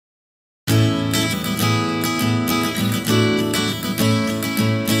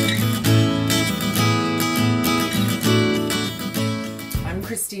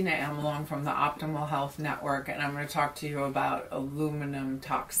Kristina Amelong from the Optimal Health Network, and I'm going to talk to you about aluminum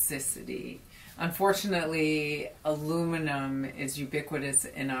toxicity. Unfortunately, aluminum is ubiquitous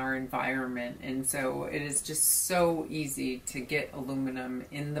in our environment, and so it is just so easy to get aluminum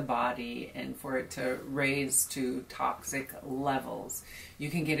in the body and for it to raise to toxic levels. You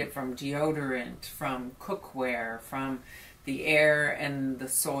can get it from deodorant, from cookware, from the air and the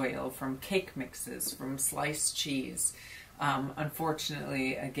soil, from cake mixes, from sliced cheese.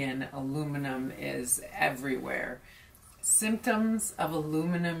 Unfortunately, again, aluminum is everywhere. Symptoms of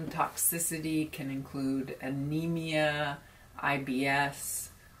aluminum toxicity can include anemia, IBS,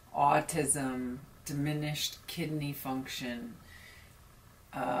 autism, diminished kidney function,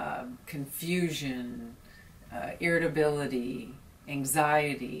 confusion, irritability,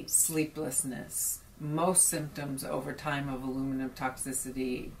 anxiety, sleeplessness. Most symptoms over time of aluminum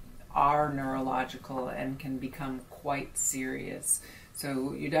toxicity are neurological and can become quite serious.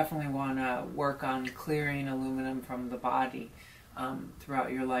 So you definitely want to work on clearing aluminum from the body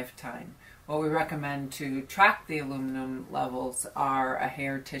throughout your lifetime. What we recommend to track the aluminum levels are a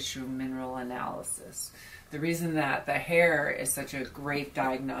hair tissue mineral analysis. The reason that the hair is such a great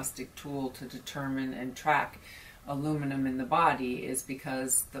diagnostic tool to determine and track aluminum in the body is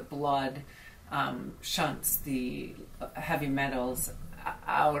because the blood shunts the heavy metals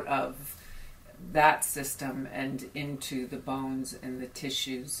out of that system and into the bones and the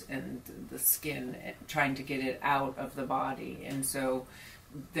tissues and the skin, trying to get it out of the body. And so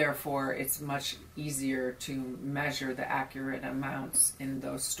therefore it's much easier to measure the accurate amounts in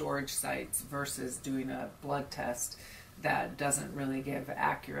those storage sites versus doing a blood test that doesn't really give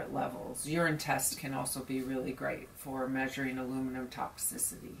accurate levels. Urine tests can also be really great for measuring aluminum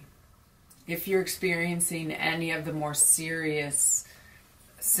toxicity. If you're experiencing any of the more serious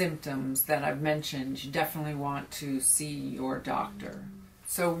symptoms that I've mentioned, you definitely want to see your doctor.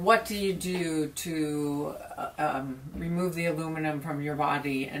 So what do you do to remove the aluminum from your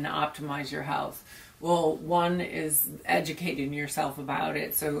body and optimize your health? Well, one is educating yourself about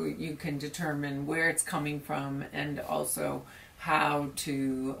it so you can determine where it's coming from and also how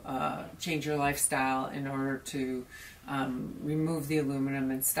to change your lifestyle in order to remove the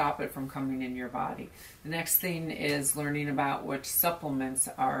aluminum and stop it from coming in your body. The next thing is learning about which supplements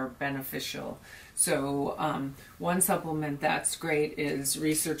are beneficial. So one supplement that's great is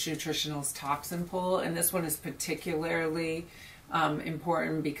Research Nutritional's ToxinPul, and this one is particularly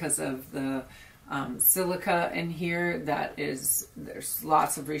important because of the silica in here. There's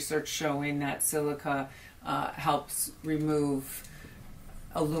lots of research showing that silica helps remove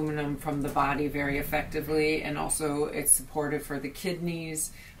aluminum from the body very effectively, and also it's supportive for the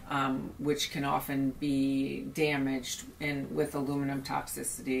kidneys, which can often be damaged with aluminum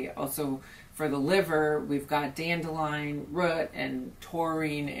toxicity. Also for the liver, we've got dandelion root and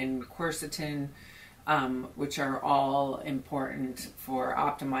taurine and quercetin, which are all important for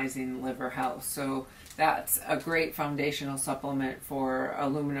optimizing liver health. So that's a great foundational supplement for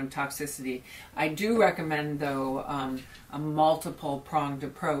aluminum toxicity. I do recommend, though, a multiple-pronged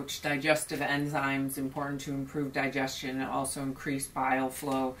approach. Digestive enzymes, important to improve digestion and also increase bile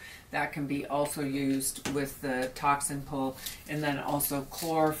flow. That can be also used with the ToxinPul, and then also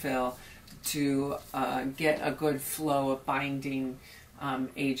chlorophyll to get a good flow of binding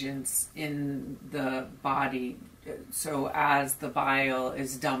agents in the body. So as the bile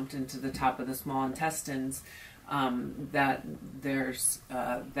is dumped into the top of the small intestines, that there's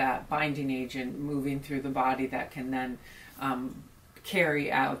that binding agent moving through the body that can then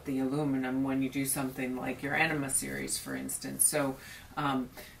carry out the aluminum when you do something like your Enema series, for instance. So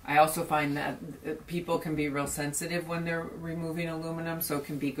I also find that people can be real sensitive when they're removing aluminum, so it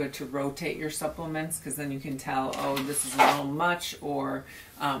can be good to rotate your supplements, because then you can tell, oh, this is a little much, or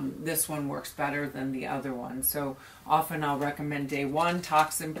this one works better than the other one. So often I'll recommend day 1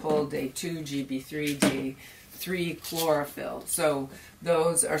 ToxinPul, day 2 GB3, day 3 chlorophyll. So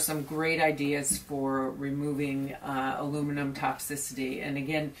those are some great ideas for removing aluminum toxicity. And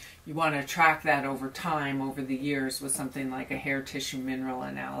again, you want to track that over time, over the years, with something like a hair tissue mineral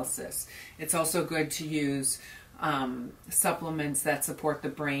analysis. It's also good to use supplements that support the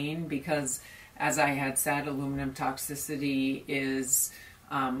brain, because as I had said, aluminum toxicity is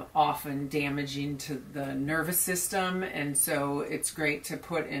often damaging to the nervous system, and so it's great to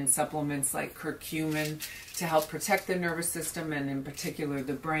put in supplements like curcumin to help protect the nervous system, and in particular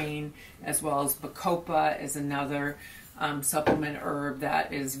the brain, as well as Bacopa is another supplement herb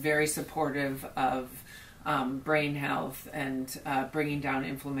that is very supportive of brain health and bringing down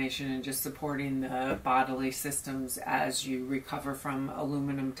inflammation and just supporting the bodily systems as you recover from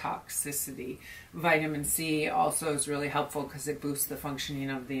aluminum toxicity. Vitamin C also is really helpful because it boosts the functioning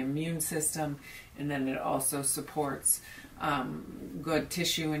of the immune system, and then it also supports good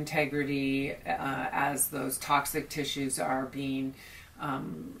tissue integrity as those toxic tissues are being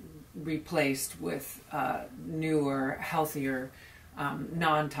replaced with newer, healthier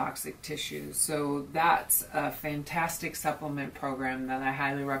non-toxic tissues. So that's a fantastic supplement program that I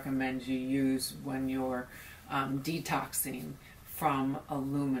highly recommend you use when you're detoxing from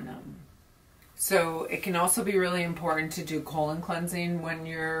aluminum. So it can also be really important to do colon cleansing when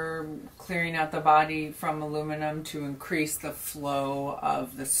you're clearing out the body from aluminum to increase the flow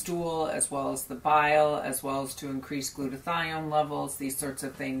of the stool as well as the bile, as well as to increase glutathione levels, these sorts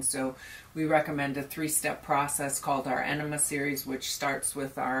of things. So we recommend a 3-step process called our Enema series, which starts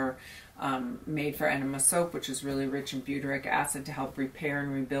with our made for Enema soap, which is really rich in butyric acid to help repair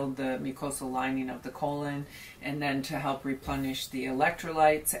and rebuild the mucosal lining of the colon, and then to help replenish the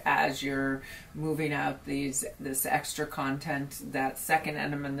electrolytes as you're moving out this extra content. That second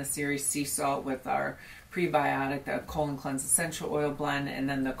Enema in the series, sea salt, with our prebiotic, the colon cleanse essential oil blend, and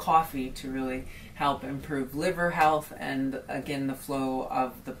then the coffee to really help improve liver health and again the flow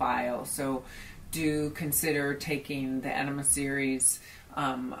of the bile. So do consider taking the Enema series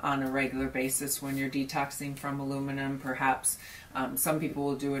on a regular basis when you're detoxing from aluminum. Perhaps some people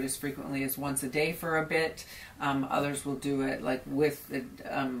will do it as frequently as once a day for a bit. Others will do it like with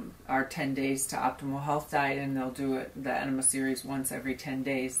our 10 days to optimal health diet, and they'll do it, the Enema series, once every 10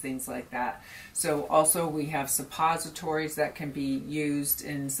 days, things like that. So also we have suppositories that can be used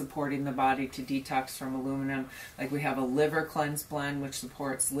in supporting the body to detox from aluminum. Like we have a liver cleanse blend, which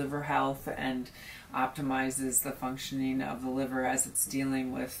supports liver health and optimizes the functioning of the liver as it's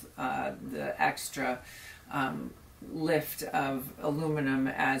dealing with the extra lift of aluminum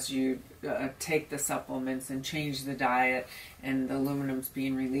as you take the supplements and change the diet, and the aluminum's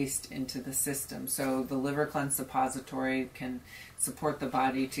being released into the system. So the liver cleanse suppository can support the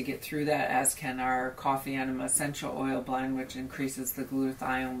body to get through that, as can our coffee enema essential oil blend, which increases the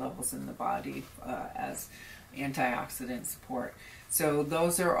glutathione levels in the body as antioxidant support. So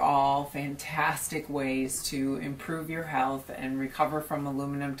those are all fantastic ways to improve your health and recover from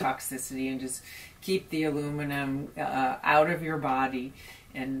aluminum toxicity and just keep the aluminum out of your body.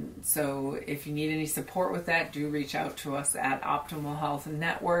 And so if you need any support with that, do reach out to us at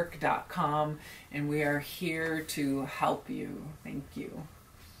optimalhealthnetwork.com, and we are here to help you. Thank you.